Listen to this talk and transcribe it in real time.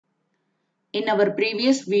In our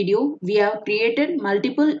previous video, we have created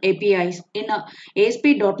multiple APIs in a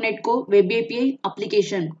ASP.NET Core Web API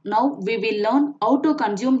application. Now we will learn how to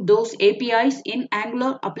consume those APIs in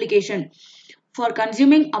Angular application. For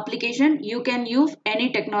consuming application, you can use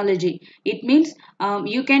any technology. It means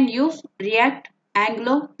you can use React,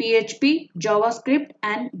 Angular, PHP, JavaScript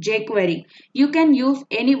and jQuery. You can use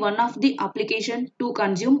any one of the application to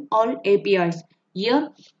consume all APIs. Here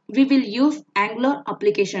we will use Angular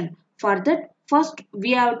application. For that, first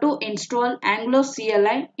we have to install Angular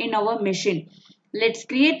CLI in our machine. Let's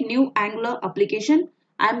create new Angular application.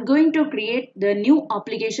 I'm going to create the new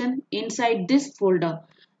application inside this folder.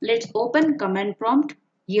 Let's open command prompt.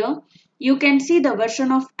 Here you can see the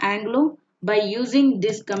version of Angular by using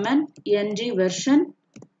this command ng version.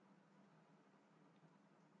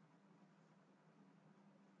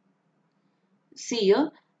 See here,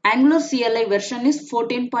 Angular CLI version is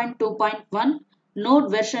 14.2.1,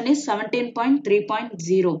 Node version is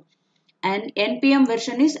 17.3.0 and NPM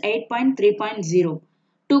version is 8.3.0.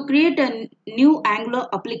 To create a new Angular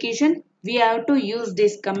application, we have to use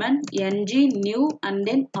this command ng new and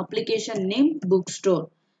then application name bookstore.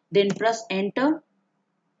 Then press enter.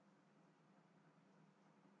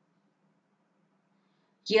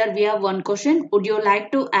 Here we have one question. Would you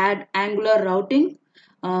like to add Angular routing?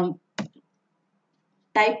 Type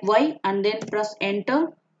Y and then press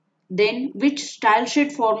enter. Then which style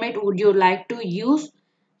sheet format would you like to use?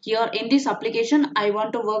 Here in this application, I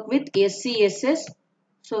want to work with SCSS.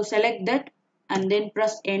 So select that and then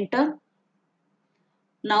press enter.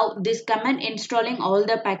 Now this command installing all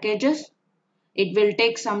the packages. It will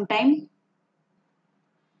take some time.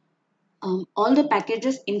 All the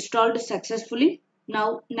packages installed successfully.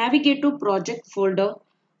 Now navigate to project folder.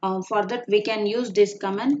 For that we can use this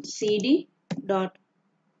command cd dot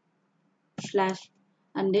slash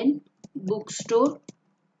and then bookstore.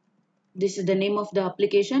 This is the name of the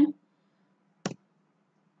application.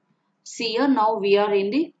 See here, now we are in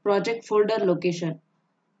the project folder location.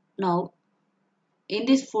 Now in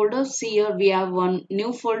this folder, see here we have one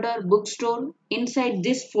new folder bookstore. Inside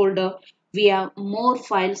this folder we have more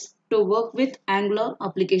files to work with Angular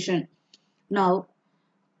application. Now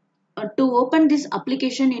to open this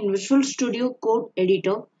application in Visual Studio Code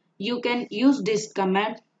Editor, you can use this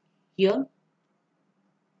command here.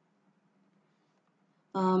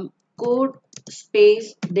 Code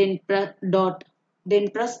space then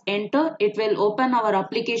press enter. It will open our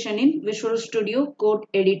application in Visual Studio Code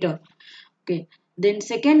Editor. Okay. Then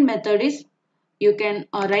second method is you can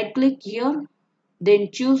right click here, then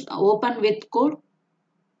choose open with code.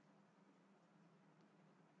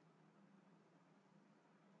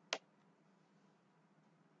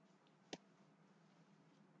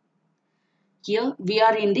 Here we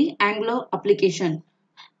are in the Angular application.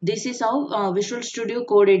 This is how Visual Studio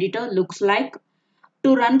Code Editor looks like.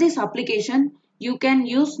 To run this application, you can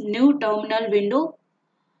use new terminal window.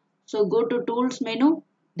 So go to tools menu,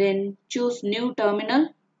 then choose new terminal.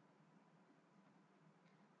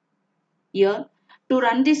 Here to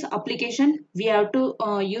run this application, we have to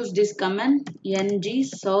use this command ng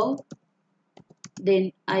serve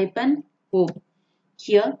then -o.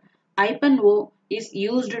 Here -o is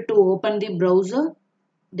used to open the browser.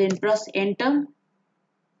 Then press enter.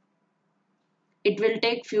 It will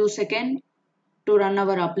take few seconds to run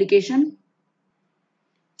our application.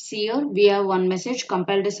 See here we have one message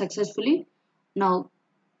compiled successfully. Now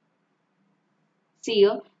see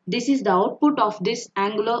here, this is the output of this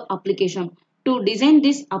Angular application. To design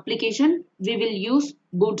this application, we will use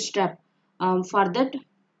Bootstrap. For that,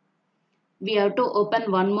 we have to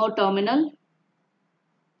open one more terminal.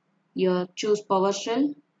 Here, choose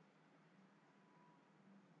PowerShell.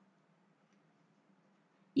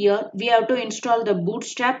 Here, we have to install the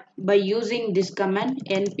Bootstrap by using this command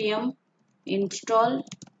npm install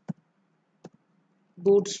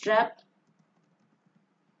Bootstrap.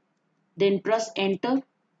 Then press enter.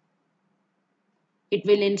 It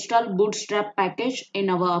will install Bootstrap package in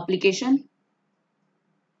our application.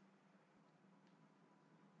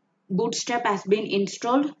 Bootstrap has been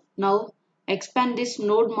installed. Now expand this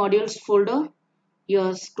node modules folder.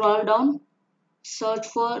 Here scroll down, search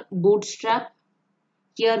for Bootstrap.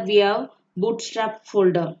 Here we have Bootstrap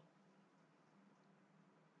folder.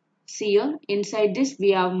 See here inside this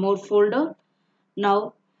we have more folder.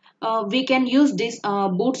 Now we can use this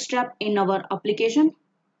Bootstrap in our application.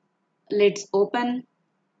 Let's open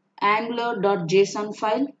angular.json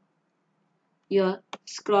file. Here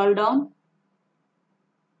scroll down.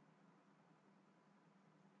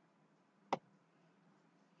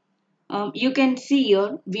 You can see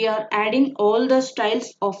here we are adding all the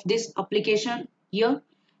styles of this application here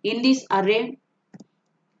in this array.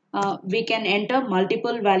 we can enter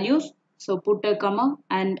multiple values. So put a comma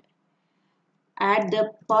and add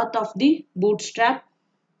the path of the bootstrap.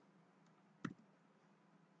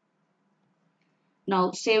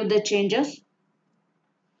 Now save the changes.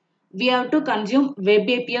 We have to consume web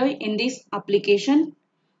API in this application.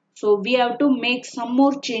 So we have to make some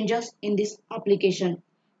more changes in this application.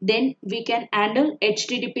 Then we can handle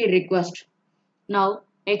HTTP request. Now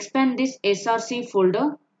expand this src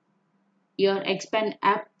folder. Here expand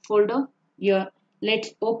app folder. Here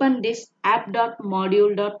let's open this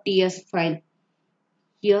app.module.ts file.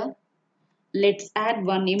 Here let's add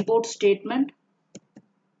one import statement.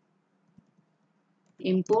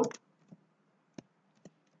 Import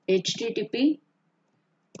HTTP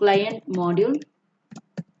client module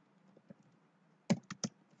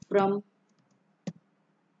from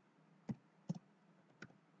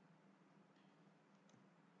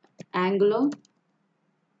Angular,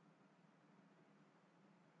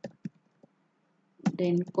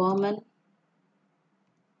 then common,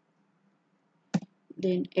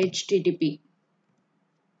 then HTTP.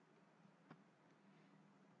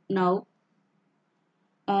 Now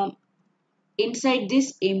inside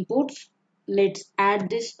this imports, let's add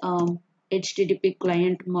this HTTP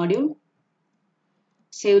client module.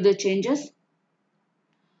 Save the changes.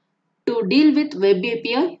 To deal with web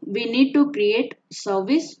API, we need to create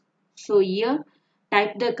service. So here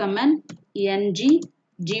type the command ng, g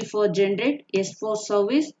for generate, s for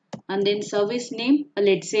service, and then service name,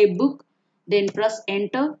 let's say book, then press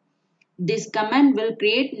enter. This command will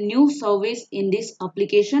create new service in this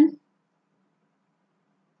application.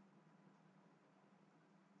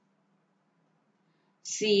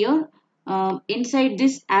 See here, inside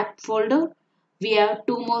this app folder, we have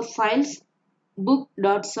two more files,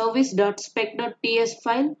 book.service.spec.ts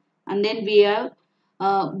file, and then we have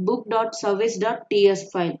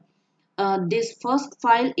book.service.ts file. This first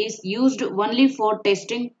file is used only for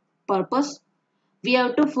testing purpose. We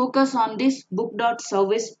have to focus on this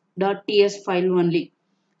book.service.ts file only.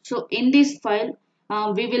 So in this file,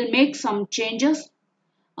 we will make some changes.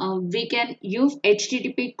 We can use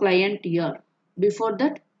HTTP client here. Before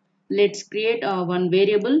that, let's create one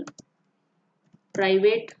variable,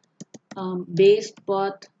 private base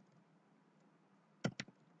path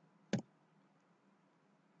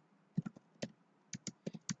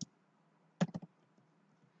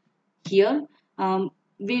here.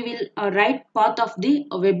 We will write path of the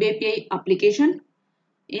web API application.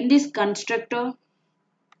 In this constructor,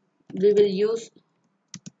 we will use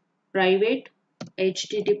private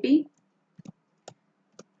HTTP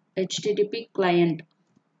client.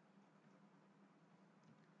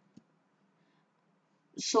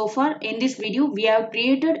 So far in this video, we have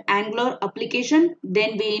created Angular application,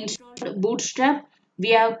 then we installed Bootstrap, we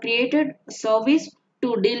have created service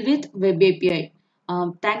to deal with web API.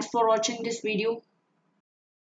 Thanks for watching this video.